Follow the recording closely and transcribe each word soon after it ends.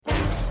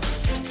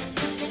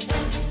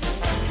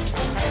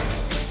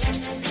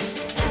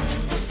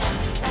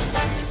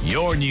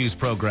Your news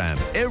program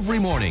every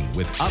morning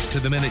with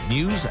up-to-the-minute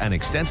news and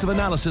extensive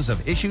analysis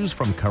of issues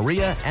from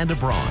Korea and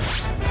abroad.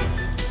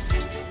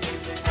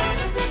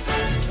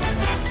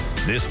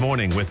 This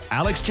morning with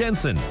Alex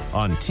Jensen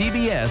on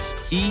TBS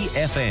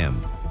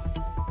EFM.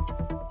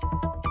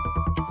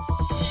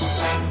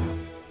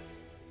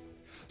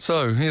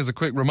 So here's a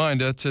quick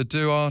reminder to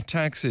do our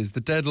taxes.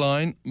 The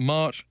deadline,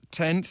 March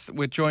 10th.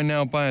 We're joined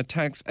now by a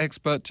tax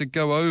expert to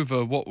go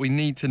over what we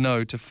need to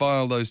know to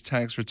file those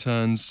tax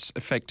returns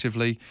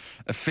effectively,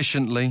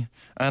 efficiently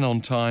and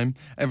on time.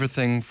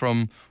 Everything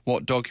from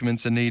what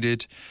documents are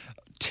needed,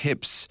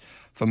 tips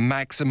for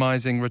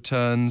maximising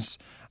returns,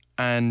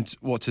 and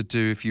what to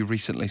do if you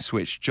recently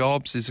switched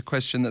jobs is a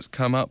question that's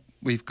come up.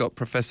 We've got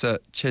Professor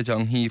Choi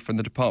Jeonghee from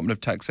the Department of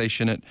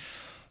Taxation at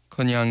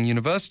Konyang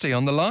University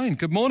on the line.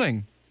 Good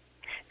morning.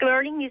 Good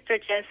morning, Mr.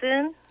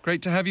 Jensen.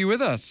 Great to have you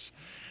with us.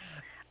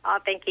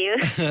 Thank you.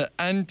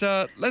 And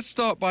let's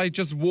start by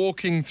just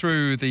walking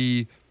through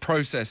the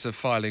process of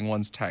filing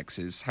one's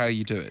taxes, how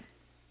you do it.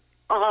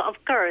 Of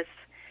course.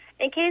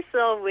 In case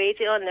of wage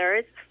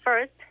earners,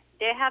 first,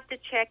 they have to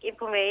check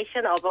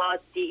information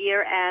about the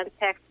year-end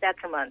tax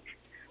settlement.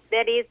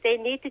 That is, they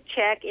need to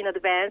check in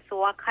advance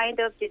what kind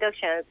of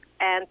deductions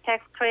and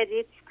tax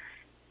credits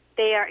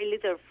they are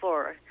eligible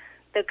for.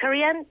 The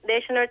Korean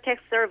National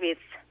Tax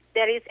Service,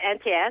 that is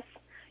NTS,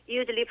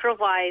 usually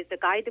provides a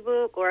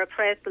guidebook or a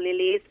press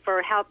release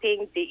for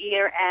helping the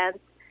year-end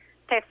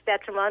tax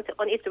settlement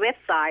on its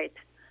website.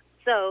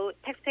 So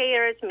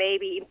taxpayers may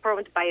be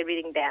informed by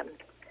reading them.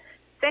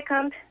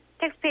 Second,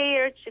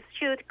 taxpayers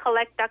should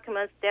collect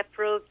documents that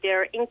prove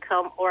their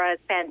income or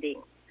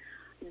spending.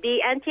 The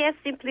NTS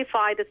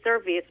simplified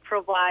service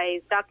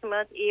provides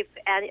documents if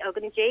any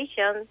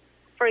organization,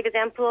 for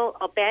example,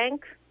 a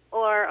bank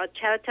or a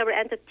charitable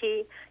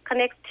entity,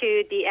 connects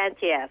to the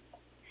NTS.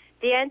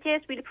 The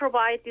NTS will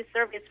provide this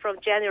service from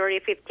January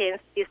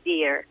 15th this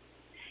year.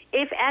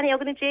 If any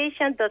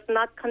organization does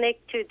not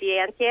connect to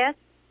the NTS,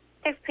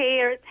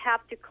 taxpayers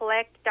have to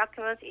collect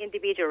documents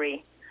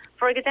individually.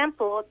 For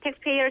example,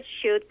 taxpayers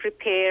should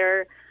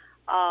prepare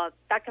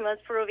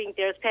documents proving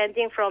their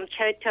spending from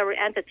charitable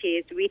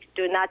entities which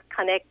do not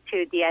connect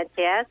to the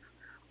NTS,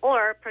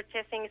 or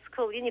purchasing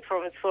school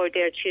uniforms for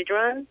their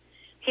children,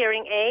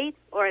 hearing aids,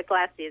 or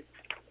glasses.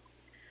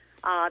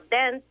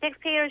 Then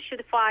taxpayers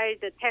should file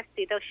the tax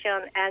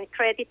deduction and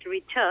credit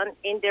return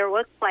in their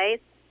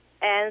workplace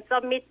and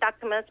submit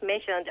documents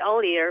mentioned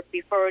earlier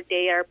before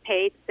they are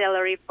paid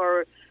salary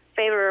for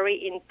February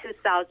in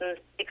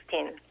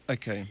 2016.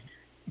 Okay.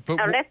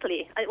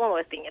 Lastly, one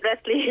more thing.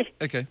 Lastly,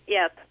 okay.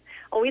 Yes.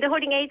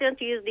 Withholding agent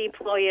usually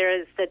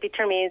employers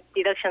determines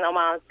deduction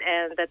amounts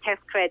and the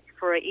tax credit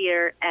for a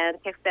year and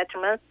tax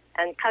settlements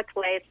and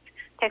calculates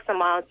tax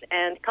amounts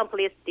and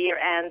completes the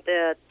year-end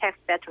tax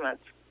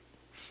settlements.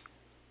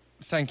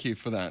 Thank you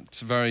for that.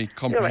 It's a very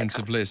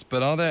comprehensive list.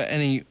 But are there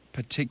any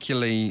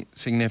particularly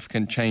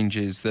significant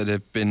changes that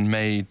have been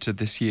made to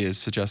this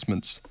year's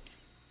adjustments?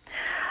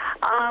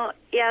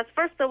 Yes.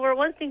 First of all,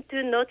 one thing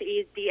to note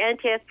is the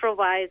NTS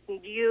provides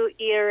new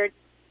year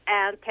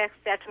and tax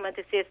settlement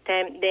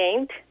system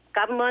named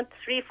Government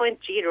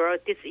 3.0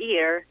 this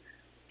year.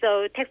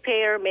 So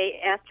taxpayer may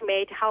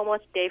estimate how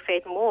much they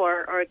paid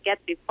more or get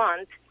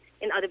refunds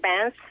in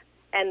advance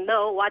and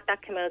know what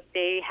documents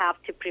they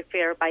have to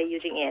prepare by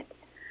using it.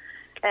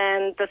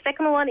 And the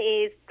second one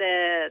is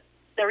the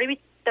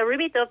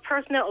limit of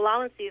personal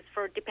allowances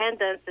for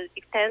dependents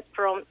extends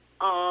from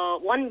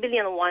 1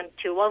 billion won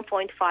to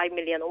 1.5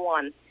 million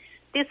won.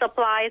 This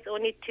applies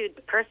only to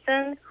the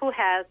person who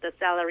has the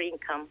salary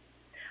income.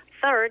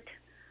 Third,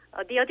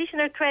 the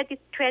additional credit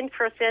 20%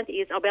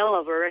 is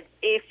available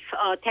if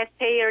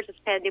taxpayers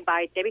spending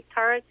by debit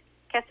card,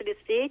 cash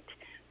receipt,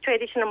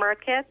 traditional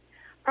market,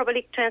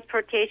 public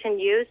transportation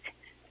use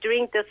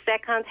during the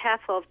second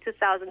half of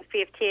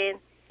 2015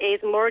 is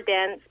more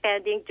than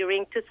spending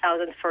during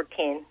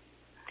 2014.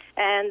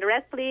 And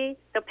lastly,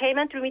 the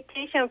payment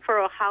limitation for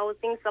a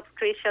housing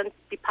subscription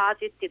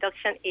deposit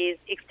deduction is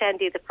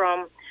extended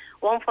from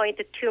 1.2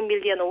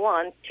 million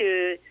won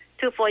to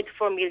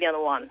 2.4 million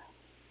won.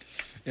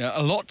 Yeah,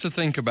 a lot to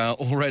think about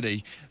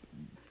already.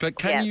 But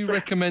can you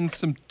recommend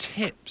some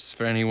tips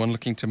for anyone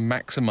looking to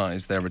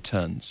maximize their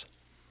returns?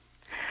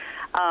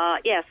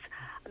 Yes.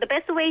 The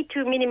best way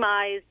to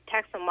minimize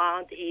tax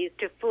amount is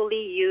to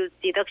fully use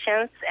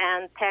deductions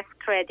and tax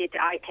credit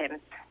items.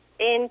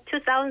 In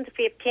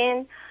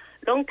 2015,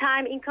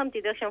 long-time income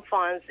deduction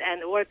funds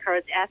and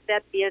workers'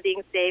 asset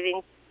building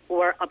savings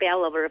were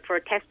available for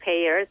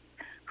taxpayers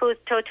whose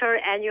total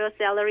annual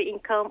salary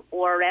income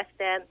were less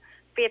than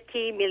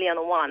 50 million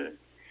won.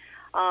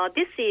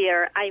 This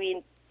year,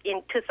 in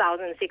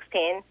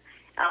 2016,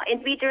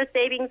 individual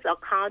savings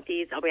account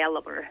is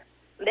available.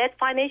 Net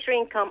financial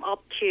income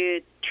up to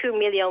 2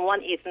 million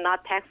won is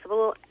not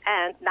taxable,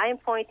 and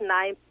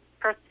 9.9%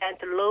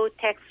 low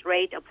tax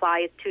rate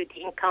applies to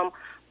the income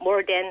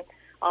more than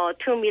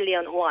 2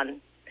 million won.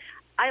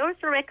 I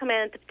also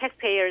recommend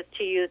taxpayers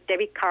to use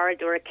debit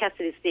card or cash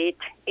receipt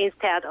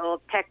instead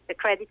of tax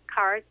credit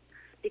card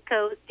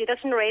because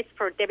deduction rates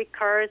for debit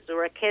cards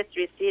or cash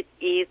receipt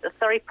is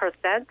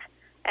 30%,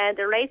 and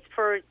the rates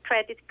for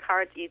credit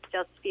cards is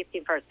just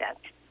 15%.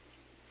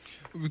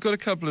 We've got a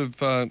couple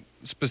of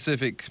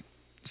specific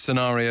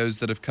scenarios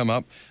that have come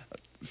up.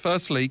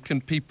 Firstly,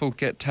 can people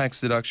get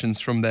tax deductions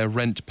from their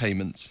rent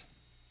payments?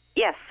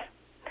 Yes.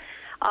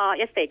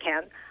 Yes, they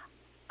can.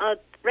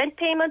 Rent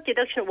payment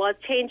deduction was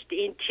changed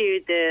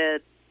into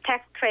the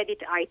tax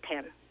credit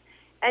item.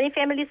 Any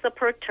family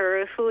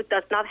supporter who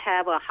does not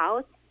have a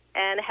house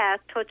and has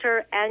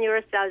total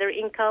annual salary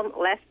income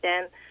less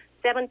than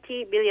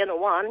 70 billion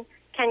won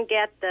can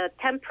get the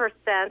 10%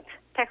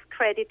 tax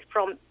credit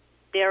from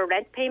their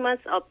rent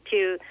payments up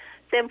to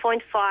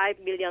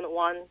 7.5 million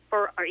won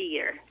for a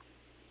year.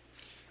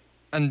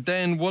 And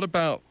then what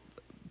about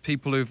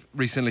people who've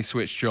recently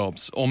switched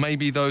jobs, or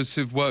maybe those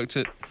who've worked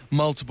at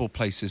multiple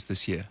places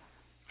this year?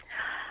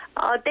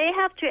 They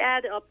have to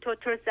add up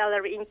total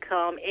salary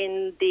income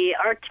in the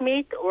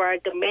ultimate or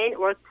the main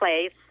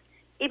workplace,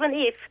 even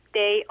if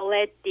they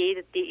already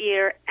did the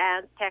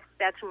year-end tax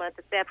settlement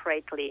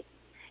separately.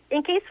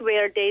 In case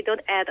where they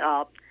don't add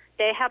up,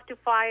 they have to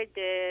file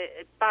the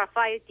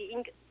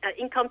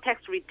income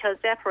tax return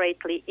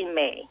separately in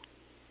May.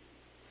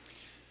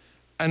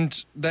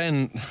 And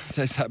then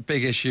there's that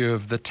big issue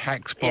of the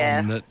tax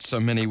bomb that so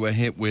many were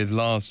hit with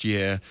last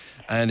year,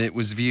 and it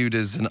was viewed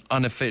as an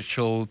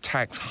unofficial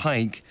tax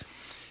hike.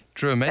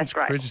 Drew immense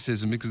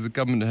criticism because the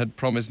government had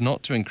promised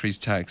not to increase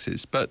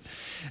taxes. But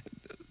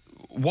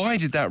why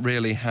did that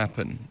really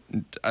happen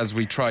as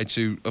we try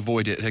to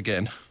avoid it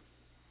again?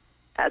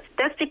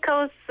 That's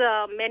because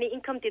many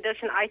income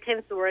deduction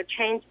items were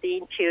changed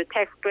into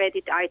tax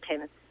credit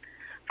items.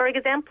 For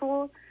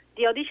example,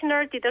 the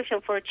additional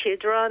deduction for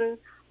children,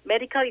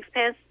 medical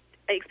expense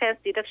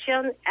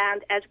deduction,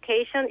 and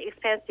education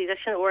expense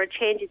deduction were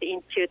changed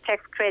into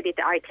tax credit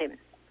items.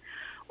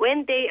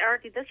 When they are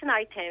deduction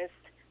items,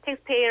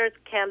 taxpayers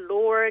can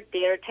lower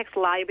their tax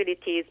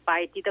liabilities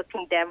by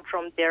deducting them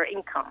from their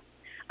income.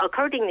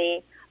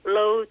 Accordingly,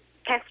 low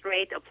tax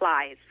rate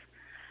applies.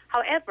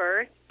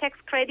 However, tax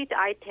credit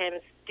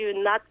items do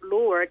not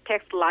lower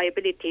tax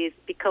liabilities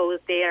because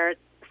they are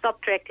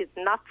subtracted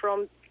not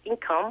from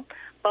income,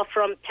 but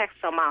from tax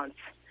amounts.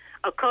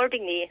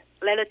 Accordingly,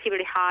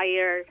 relatively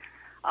higher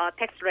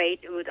tax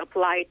rate would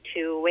apply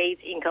to wage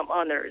income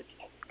earners.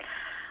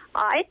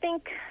 I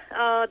think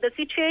the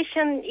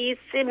situation is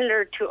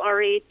similar to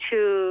early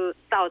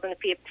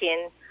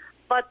 2015,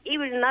 but it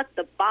was not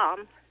the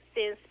bomb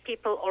since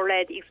people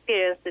already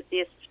experienced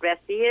this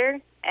last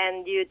year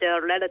and knew the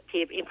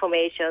relative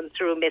information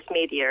through mass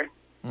media.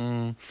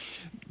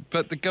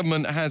 But the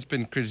government has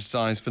been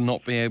criticised for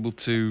not being able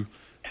to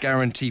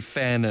guarantee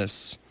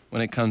fairness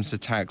when it comes to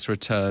tax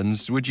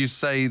returns. Would you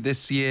say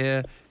this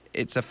year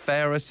it's a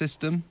fairer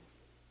system?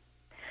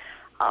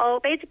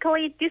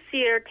 Basically, this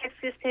year, tax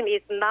system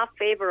is not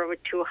favorable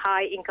to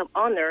high-income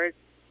earners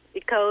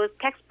because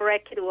tax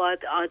bracket was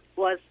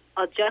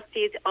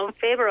adjusted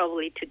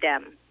unfavorably to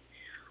them.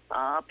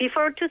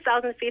 Before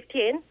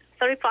 2015,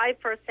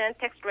 35%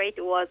 tax rate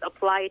was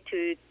applied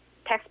to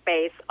tax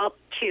base up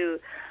to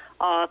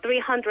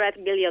 300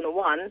 million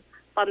won,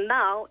 but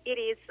now it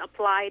is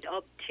applied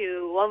up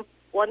to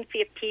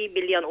 150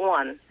 billion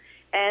won,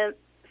 and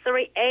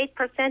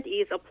 38%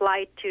 is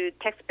applied to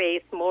tax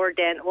base more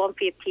than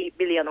 150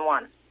 billion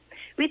won,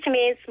 which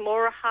means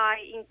more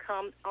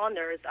high-income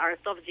earners are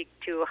subject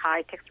to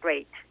high tax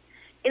rate.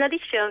 In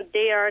addition,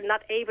 they are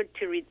not able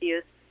to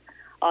reduce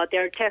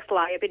their tax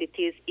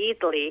liabilities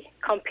easily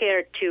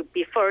compared to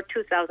before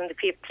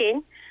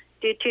 2015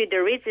 due to the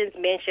reasons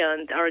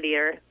mentioned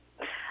earlier.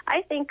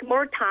 I think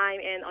more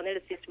time and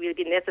analysis will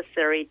be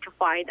necessary to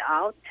find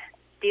out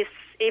if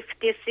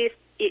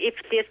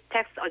this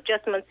tax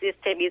adjustment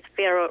system is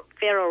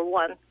fairer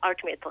one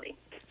ultimately.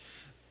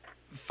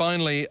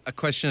 Finally, a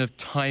question of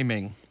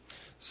timing.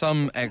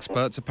 Some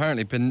experts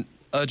apparently have been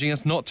urging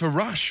us not to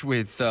rush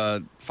with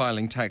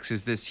filing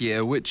taxes this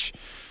year, which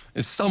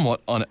is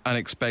somewhat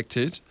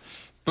unexpected.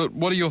 But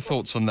what are your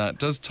thoughts on that?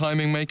 Does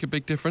timing make a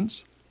big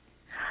difference?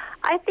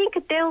 I think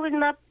there will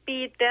not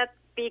be that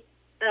big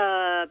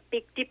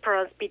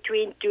difference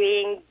between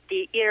doing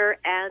the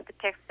year-end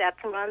tax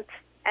settlement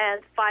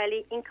and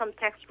filing income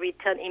tax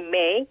return in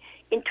May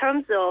in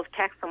terms of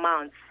tax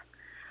amounts.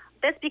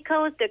 That's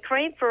because the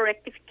claim for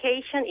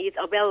rectification is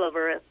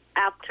available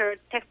after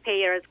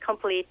taxpayers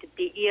complete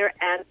the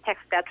year-end tax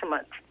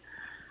settlement.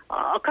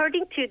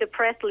 According to the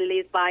press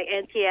release by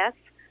NTS,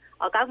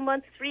 a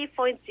government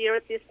 3.0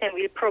 system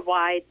will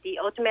provide the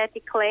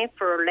automatic claim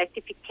for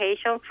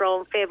rectification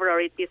from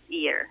February this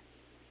year.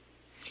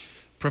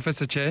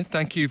 Professor Choi,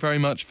 thank you very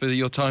much for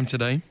your time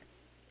today.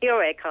 You're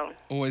welcome.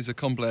 Always a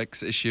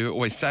complex issue. It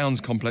always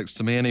sounds complex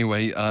to me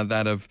anyway,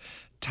 that of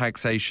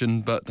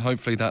taxation, but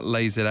hopefully that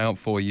lays it out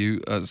for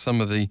you.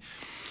 Some of the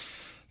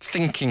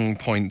thinking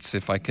points,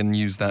 if I can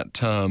use that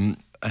term,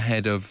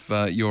 ahead of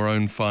your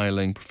own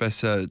filing.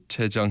 Professor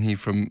Choi Jeonghee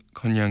from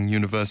Konyang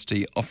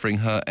University offering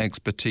her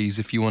expertise.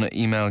 If you want to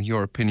email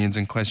your opinions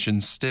and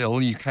questions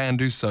still, you can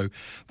do so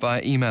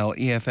via email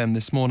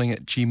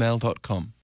efmthismorning@gmail.com.